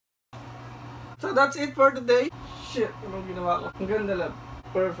So that's it for today. Shit, anong ginawa ko? Ang ganda lang.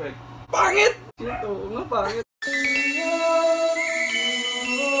 Perfect. Pangit! Shit, oo nga, pangit.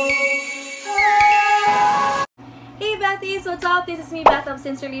 Hey Bethies, what's up? This is me, Bethel,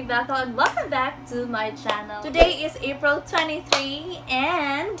 Sincerely Bethel, and welcome back to my channel. Today is April 23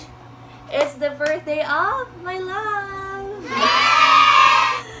 and it's the birthday of my love.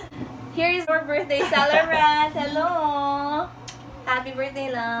 Here is our birthday celebrant. Hello! Happy birthday,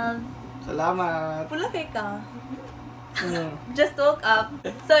 love. Salamat. Pula ka. Just woke up.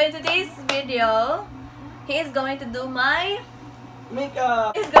 So in today's video, he is going to do my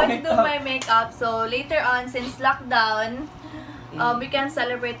makeup. He's going to do my makeup. So later on, since lockdown, we can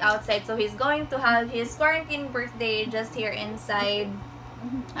celebrate outside. So he's going to have his quarantine birthday just here inside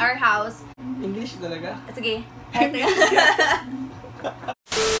our house. English talaga? Sige.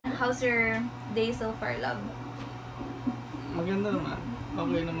 How's your day so far, love? Maganda naman.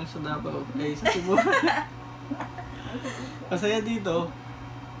 Okay naman sa Davao. Eh, sa Cebu. Masaya dito.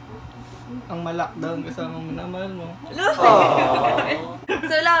 Ang ma-lockdown kasama mo minamahal mo.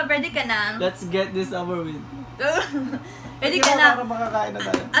 So, love, ready ka na? Let's get this over with. Ready ka na? Para makakain na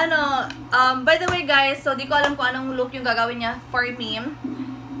tayo. By the way guys, so di ko alam kung anong look yung gagawin niya for me.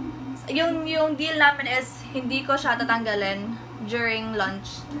 Yung deal namin is, hindi ko siya tatanggalin during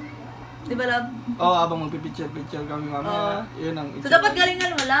lunch. Di ba, love? Oo, habang magpipicture-picture kami mamaya. Yun ang so, dapat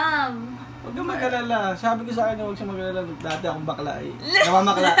galingan mo, love. Huwag kang mag-alala. Sabi ko sa kanya, huwag siya mag-alala. Dati akong bakla eh.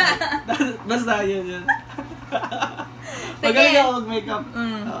 Namamakla eh. Basta yun. Magaling ako mag-makeup.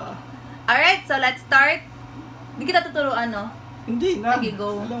 Alright, so let's start. Hindi kita tuturuan, no? Hindi na. Sige,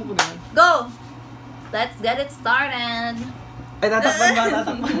 go. Alam ko na. Go! Let's get it started. Ay, tatakpan ba?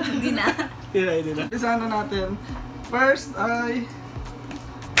 Tatakpan. Hindi na. Hindi na. Isa na natin. First ay...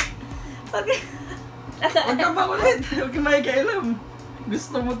 Okay. Huwag kang makulit. Huwag kang makikailam.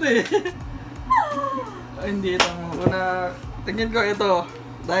 Gusto mo to eh. Ay, hindi ito. Una, tingin ko ito.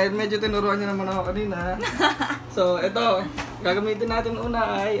 Dahil medyo tinuruan niya naman ako kanina. So, ito. Gagamitin natin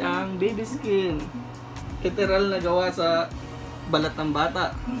una ay ang baby skin. Literal na gawa sa balat ng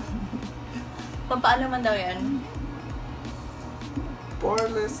bata. Paano man daw yan?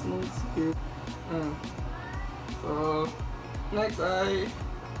 Poreless smooth skin. So, next ay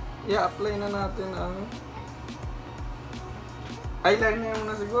i-apply na natin ang eyeliner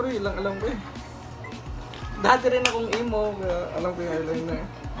muna siguro. Ilang alam ko eh. Dati rin akong emo, kaya alam ko yung eyeliner.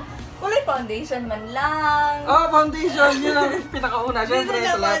 Kulay foundation man lang. Oh, foundation! Yun ang pinakauna. Siyempre,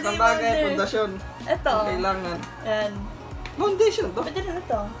 sa lahat ng bagay, pundasyon. Ito. Kailangan. Yan. Foundation to. Pwede na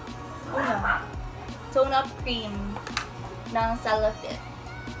ito. Una. Tone up cream ng Cellular.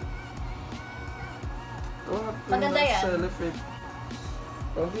 Maganda yan. Cellular.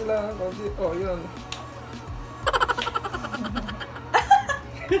 Konti lang, konti. Oh, yun.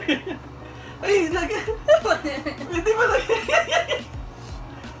 Ay, lagi. Hindi ba lagi?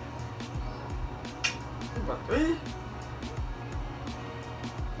 Ay.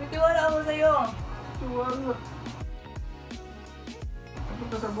 May tiwala ako sa'yo. Tiwala.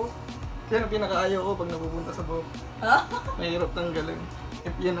 Napunta sa buhok. Yan ang pinakaayaw ko pag napupunta sa buhok. Ha? Mahirap tanggalin.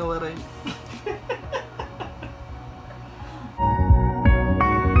 If yan nawaray.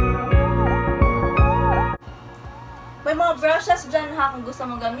 May mga brushes dyan ha kung gusto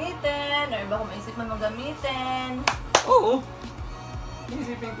mong gamitin or baka maisip mo gamitin. Oo.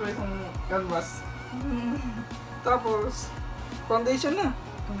 Isipin ko isang canvas. Tapos, foundation na.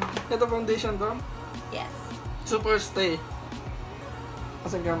 Ito foundation to. Yes. Super stay.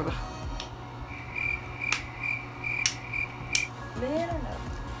 Asan camera? Meron na.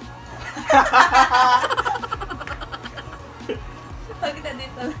 Pagkita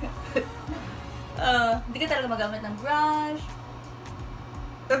dito. Hindi ka talaga magamit ng brush.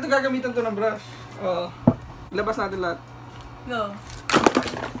 Ito gagamitan to ng brush. Labas natin lahat. Go.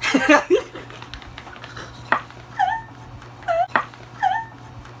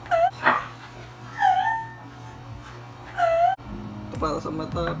 Ito para sa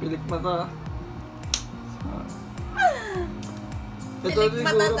mata, pilik mata. Pilik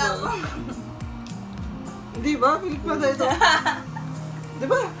mata daw. Hindi ba? Pilik mata ito. Di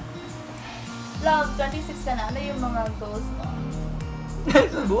ba? Love, 26 ka na. Ano yung mga goals mo?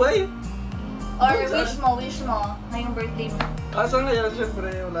 Sa buhay? Or wish mo, ngayong birthday mo? Asa ngayon, syempre,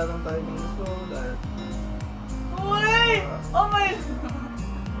 wala lang tayo ng gusto. Dahil... Uy! Oh my...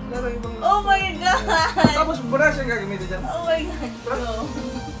 Wala lang ibang gusto. Oh my God! Tapos brush yung gagamitin dyan. Oh my God, bro.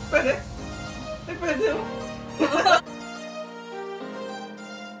 Pwede? Eh, pwede oh.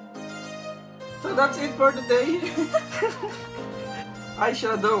 So that's it for today.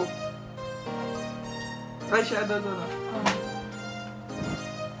 Eyeshadow. Eyeshadow to na.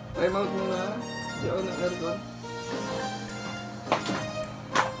 Time out muna. I-on ang aircon.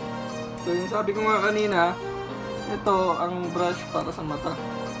 So yung sabi ko nga kanina, ito ang brush para sa mata.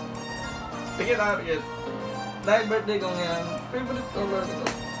 Pikit ha, pikit. Dahil birthday ko ngayon, favorite color ito.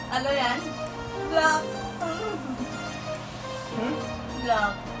 Ano yan? Black.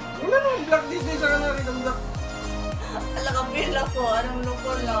 Black. Wala naman black these days. Saka nakita black. Alakapil ako. Anong look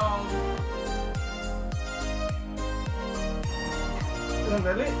ko lang? Ang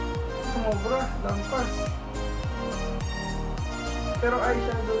dali. Sumobra. Lampas. Pero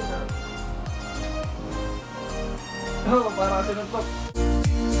eyeshadow siya. Oh, para sinuntok.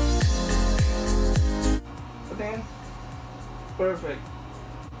 Patingin. Perfect.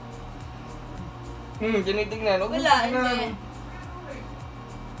 Tinitignan. Wala, hindi.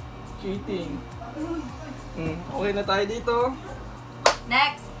 Cheating. Okay na tayo dito.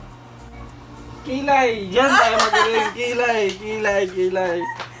 Next. Kilay! Diyan tayo magaling. Kilay, kilay, kilay.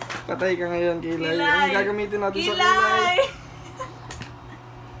 Patay ka ngayon, kilay. Kilay. Ang gagamitin natin sa kilay. Kilay!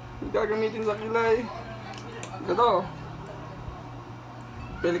 Ang gagamitin sa kilay. Ito.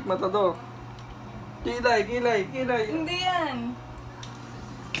 Pelik mata to. Kilay, kilay, kilay. Hindi yan.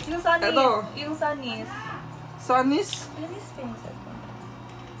 Yung sunnies. Ito. Yung sunnies. Sunnies? Sunnies pencil ko.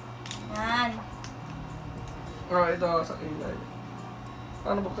 Yan. Oh, ito sa kilay.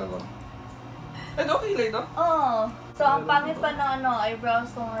 Paano buksan ko? Ito, kilay to? Oh. So, ang pangit pa na eyebrows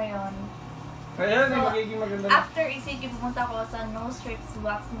ko ngayon. Ayan, So, yung magiging maganda na. After ECQ, pumunta ko sa No Strips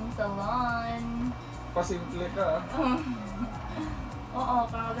Waxing Salon. Pasimple ka. Oo,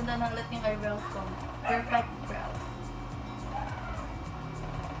 parang maganda na ulit yung eyebrows ko. Perfect brows.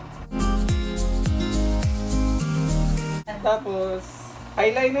 Tapos,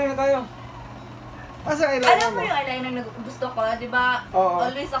 eyeliner na tayo. Asa eyeliner Alam mo? mo yung eyeliner na gusto ko, di ba? Oo.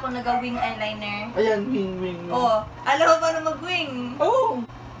 Always ako nag-wing eyeliner. Ayan, wing, wing. Oo. Alam mo paano mag-wing? Oh!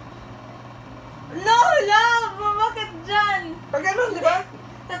 No, love! Bakit dyan? Pag ganun, di ba?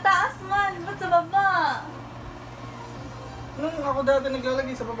 Sa taas man, ba't sa baba? Nung ako dati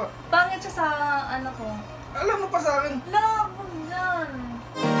naglalagay sa baba. Pangit siya sa ano ko. Alam mo pa sa akin. Love, wag dyan.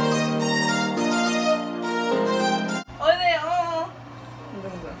 Ole, oo. Ang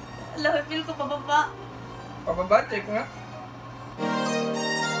ganda. Love, feel ko pababa. Pababa, check nga.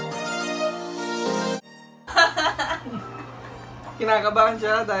 Kinakabahan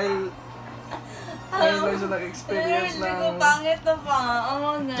siya dahil ngayon lang siya nag-experience Hindi ko ng pangit na pa. Oh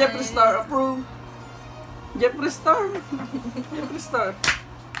my God. Jeffree Star approved. Jeffree Star. Jeffree Star.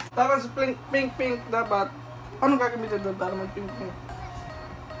 Tapos pink, pink, pink dapat. Anong gagamitin doon para mag pink, pink?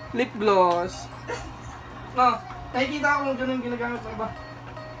 Lip gloss. No, nakikita ko kung ganun yung ginagamit ng iba.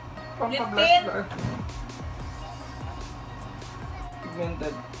 Pampablush Lip tint? ba?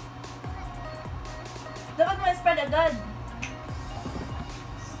 Pigmented. Dapat mo spread agad.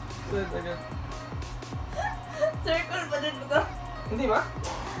 Spread agad. Circle pa din ko. Hindi ba?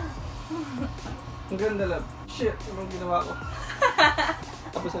 Ang ganda lang. Shit, anong ginawa ko?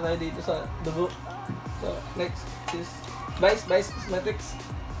 Tapos na tayo dito sa dugo. So, next is Vice Cosmetics.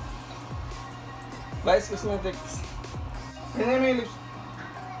 Vice Cosmetics. Ganyan mo yung lips.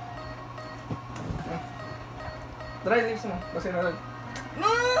 Dry lips mo. Kasi na lang.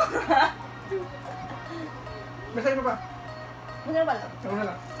 Basahin mo pa. Maganda ba lang? Ako na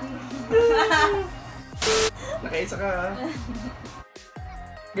lang. Nakaisa ka ha.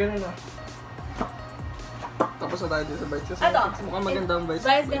 Ganun na. Tapos na tayo dito sa Vice Cosmetics. Ito. Mukhang maganda ang Vice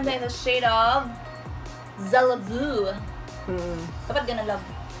Vice ganda in the shade of Zella Blue. Dapat ganun love.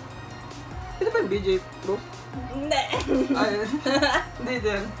 Ito ba yung BJ Pro? Hindi. Ay, hindi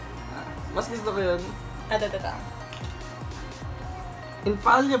din. Mas gusto ko yun. Ito.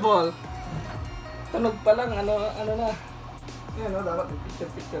 Infallible. Tunog pa lang, ano na. Yan o, dapat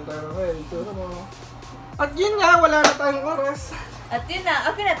picture tayo. Okay, ito mo. At yun nga, wala na tayong oras. At yun na.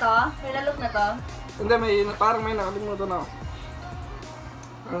 Okay na to? May nalook na to? Hindi, parang may nakalimutan ako.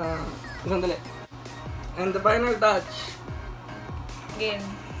 Sandali. And the final touch. Game.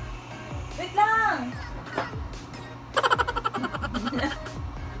 Wait lang!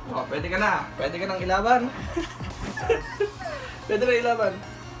 Oh, pwede ka na. Pwede ka nang ilaban. Pwede na ilaban.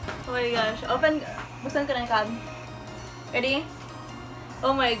 Oh my gosh. Open. Buksan ko na yung cam. Ready?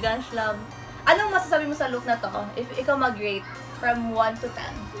 Oh my gosh, love. Anong masasabi mo sa look na to? If ikaw mag-rate from 1 to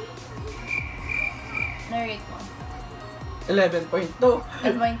 10. Na-rate mo. 11.2.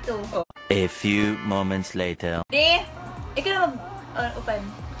 10.2. A few moments later. Di! Ikaw na mag-open.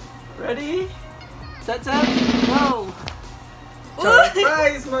 Ready? Set, go!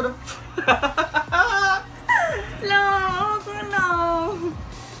 Surprise, motherfucker! Love! No!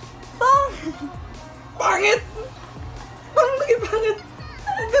 Pangit! Parang naging pangit!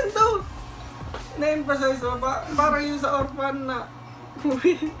 Ang ganda! na-emphasize mo, parang yung sa orphan na.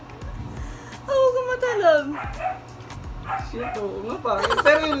 Oo, kumatalam. Shit, oo nga pa.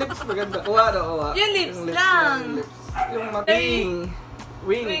 Pero yung lips maganda. Kuha na, kuha. Yung lips lang. Yung lips. Yung mating.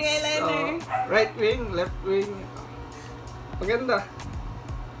 Wings. Wing eyeliner. Right wing, left wing. Maganda.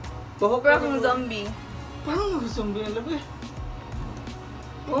 Buhok Pero akong zombie. Parang zombie ang labi.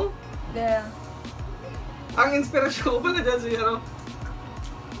 Oh? Yeah. Ang inspirasyon ko pala dyan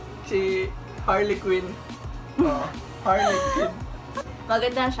si Harley Quinn. Harley Quinn.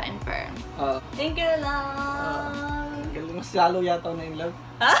 Maganda siya in firm. Thank you lang. Galing mas lalo yata na in love.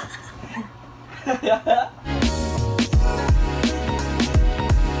 Ha?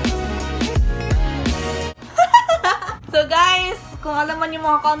 So guys, kung alam mo yung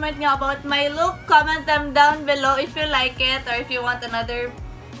mga comment niyo about my look, comment them down below if you like it or if you want another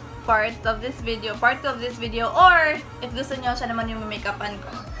part of this video, or if gusto nyo siya naman yung make-upan ko.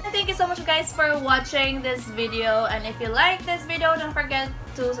 And thank you so much guys for watching this video, and if you like this video, don't forget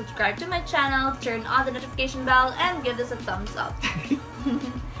to subscribe to my channel, turn on the notification bell, and give this a thumbs up.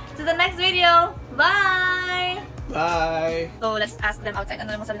 To the next video, bye! Bye! So let's ask them outside,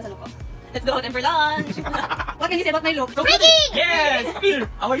 ano naman sabi sa look ko? Let's go then for lunch! What can you say about my look? Freaky! Yes!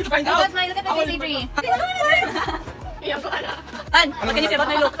 I want you to find out! Look at my face, Adri! An, what can you say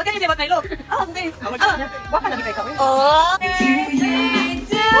about my look? What can you say about my look? Oh, nice! Baka naging ikaw eh. Oh!